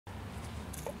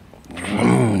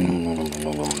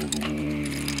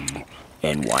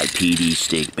NYPD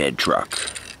Stake Bed Truck.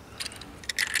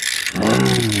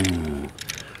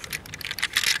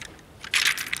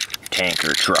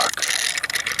 Tanker truck.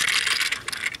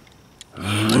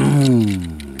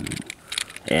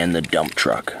 And the dump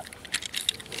truck.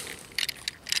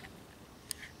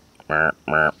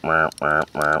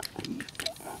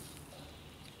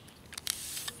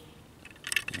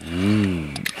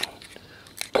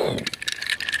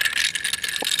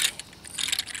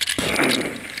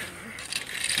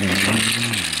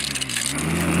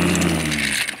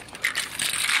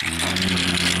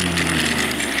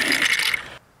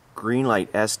 Greenlight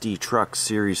SD Truck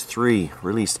Series 3,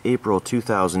 released April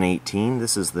 2018.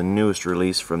 This is the newest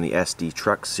release from the SD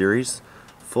Truck series.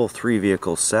 Full 3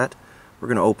 vehicle set. We're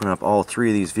going to open up all 3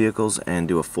 of these vehicles and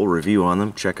do a full review on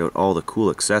them. Check out all the cool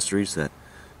accessories that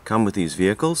come with these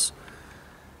vehicles.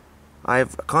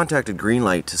 I've contacted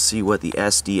Greenlight to see what the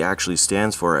SD actually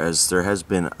stands for, as there has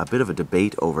been a bit of a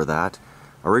debate over that.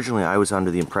 Originally I was under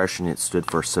the impression it stood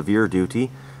for severe duty.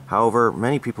 However,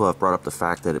 many people have brought up the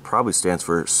fact that it probably stands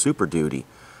for Super Duty.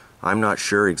 I'm not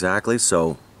sure exactly,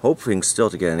 so hoping still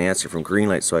to get an answer from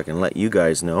Greenlight so I can let you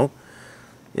guys know.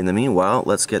 In the meanwhile,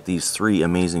 let's get these 3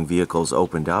 amazing vehicles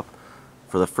opened up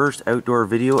for the first outdoor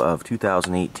video of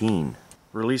 2018.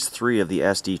 Release 3 of the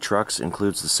SD trucks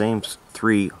includes the same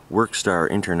 3 WorkStar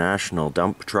International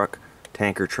dump truck,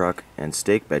 tanker truck, and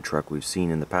stake bed truck we've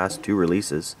seen in the past 2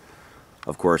 releases.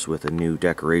 Of course, with a new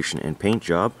decoration and paint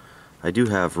job. I do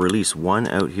have release 1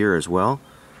 out here as well,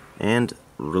 and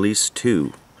release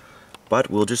 2. But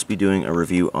we'll just be doing a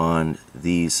review on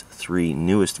these 3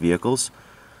 newest vehicles,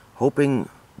 hoping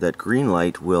that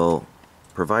Greenlight will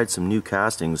provide some new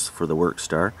castings for the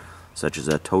WorkStar, such as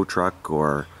a tow truck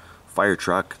or fire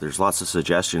truck. There's lots of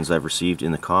suggestions I've received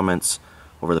in the comments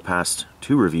over the past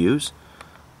 2 reviews.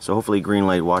 So hopefully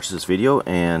Greenlight watches this video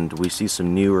and we see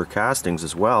some newer castings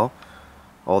as well.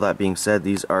 All that being said,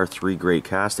 these are 3 great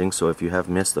castings, so if you have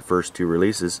missed the first 2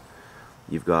 releases,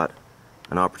 you've got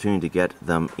an opportunity to get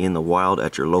them in the wild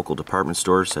at your local department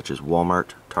stores such as Walmart,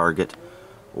 Target,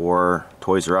 or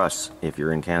Toys R Us if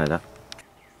you're in Canada.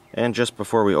 And just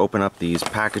before we open up these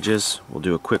packages, we'll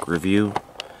do a quick review.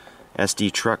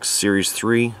 SD Trucks Series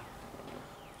 3.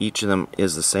 Each of them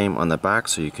is the same on the back,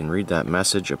 so you can read that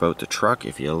message about the truck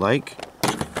if you like.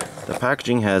 The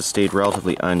packaging has stayed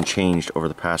relatively unchanged over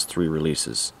the past 3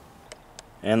 releases.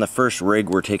 And the first rig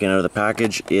we're taking out of the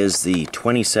package is the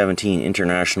 2017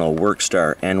 International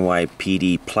WorkStar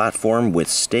NYPD platform with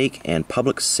stake and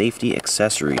public safety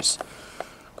accessories.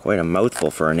 Quite a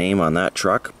mouthful for a name on that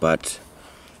truck, but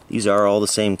these are all the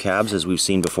same cabs as we've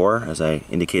seen before, as I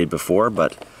indicated before,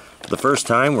 but for the first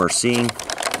time we're seeing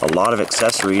a lot of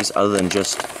accessories other than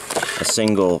just a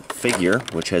single figure,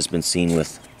 which has been seen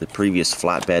with the previous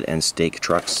flatbed and stake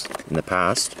trucks in the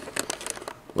past.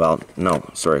 Well, no,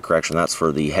 sorry, correction, that's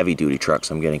for the heavy duty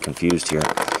trucks. I'm getting confused here.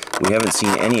 We haven't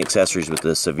seen any accessories with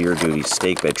the severe duty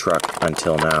stake bed truck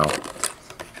until now.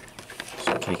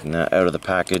 So taking that out of the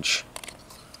package,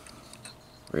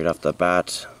 right off the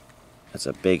bat, it's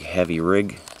a big heavy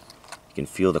rig. You can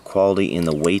feel the quality in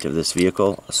the weight of this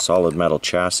vehicle. A solid metal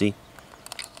chassis,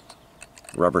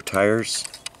 rubber tires,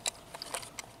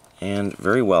 and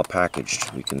very well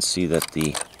packaged. We can see that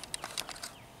the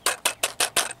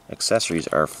accessories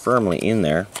are firmly in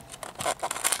there.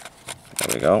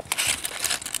 There we go.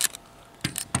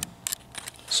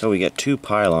 So we get 2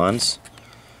 pylons,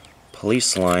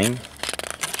 police line,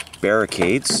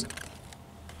 barricades,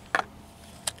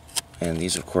 and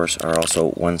these of course are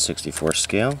also 1/64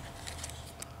 scale.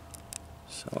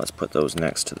 So let's put those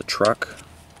next to the truck.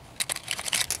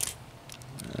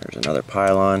 There's another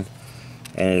pylon.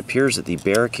 And it appears that the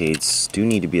barricades do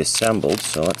need to be assembled,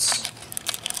 so let's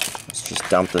just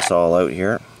dump this all out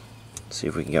here. See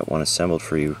if we can get one assembled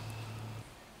for you.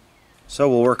 So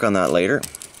we'll work on that later.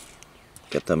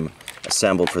 Get them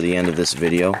assembled for the end of this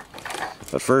video.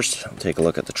 But first, I'll take a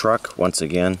look at the truck. Once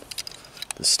again,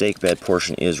 the stake bed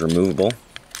portion is removable,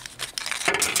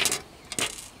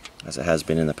 as it has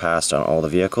been in the past on all the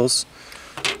vehicles.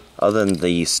 Other than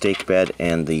the stake bed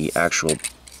and the actual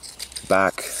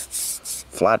back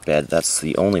flatbed, that's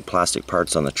the only plastic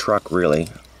parts on the truck really,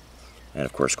 and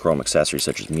of course chrome accessories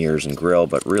such as mirrors and grille,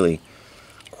 but really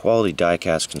quality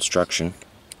die-cast construction.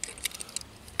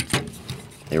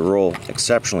 They roll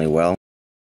exceptionally well.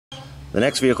 The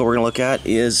next vehicle we're going to look at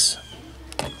is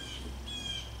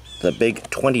the big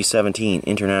 2017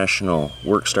 International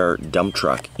WorkStar dump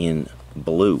truck in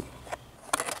blue.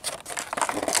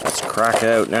 Let's crack it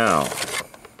out now.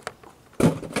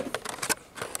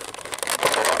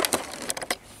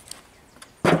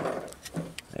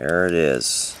 There it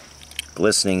is,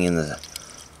 glistening in the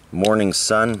morning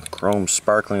sun, chrome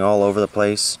sparkling all over the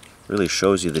place. Really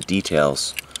shows you the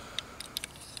details.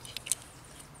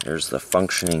 There's the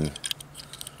functioning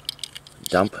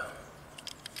dump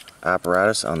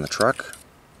apparatus on the truck.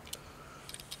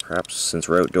 Perhaps since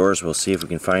we're outdoors, we'll see if we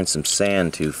can find some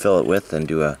sand to fill it with and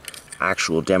do an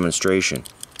actual demonstration.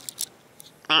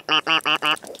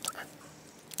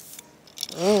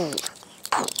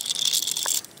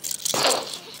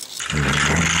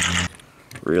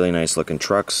 Really nice looking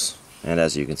trucks, and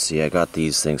as you can see, I got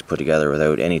these things put together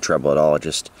without any trouble at all. I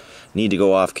just need to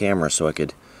go off camera so I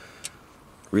could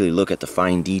really look at the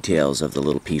fine details of the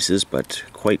little pieces, but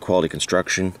quite quality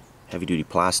construction, heavy duty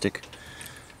plastic,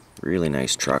 really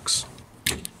nice trucks.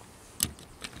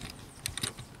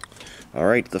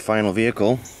 Alright, the final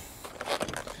vehicle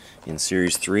in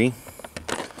Series 3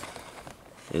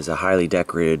 is a highly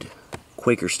decorated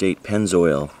Quaker State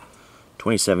Pennzoil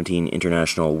 2017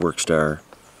 International WorkStar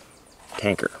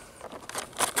tanker.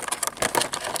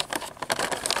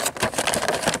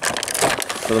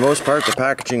 For the most part, the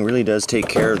packaging really does take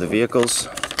care of the vehicles,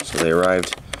 so they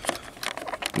arrived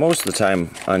most of the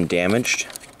time undamaged.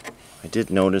 I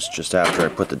did notice just after I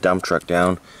put the dump truck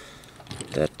down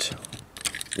that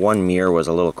one mirror was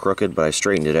a little crooked, but I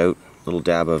straightened it out. A little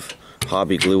dab of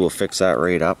hobby glue will fix that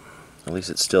right up. At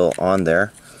least it's still on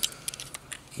there.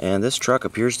 And this truck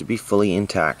appears to be fully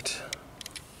intact.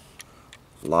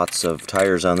 Lots of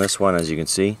tires on this one, as you can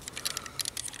see.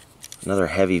 Another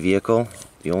heavy vehicle.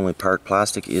 The only part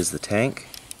plastic is the tank.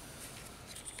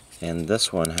 And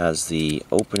this one has the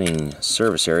opening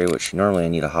service area, which normally I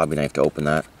need a hobby knife to open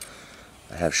that.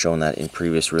 I have shown that in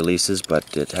previous releases,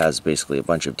 but it has basically a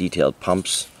bunch of detailed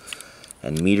pumps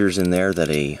and meters in there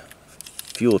that a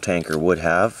fuel tanker would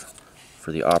have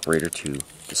for the operator to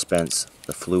dispense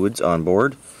the fluids on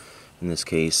board. In this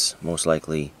case, most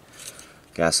likely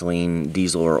gasoline,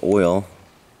 diesel, or oil.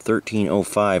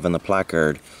 1305 on the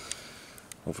placard.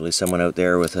 Hopefully someone out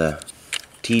there with a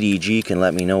TDG can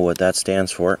let me know what that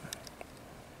stands for.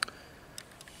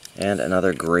 And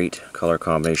another great color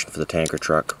combination for the tanker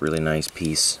truck. Really nice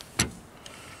piece.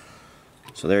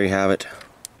 So there you have it.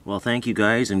 Well, thank you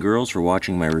guys and girls for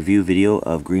watching my review video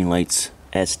of Greenlight's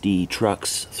SD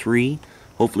Trucks 3.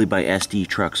 Hopefully by SD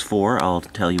Trucks 4 I'll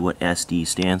tell you what SD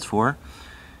stands for.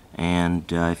 And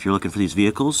if you're looking for these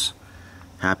vehicles,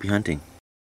 happy hunting.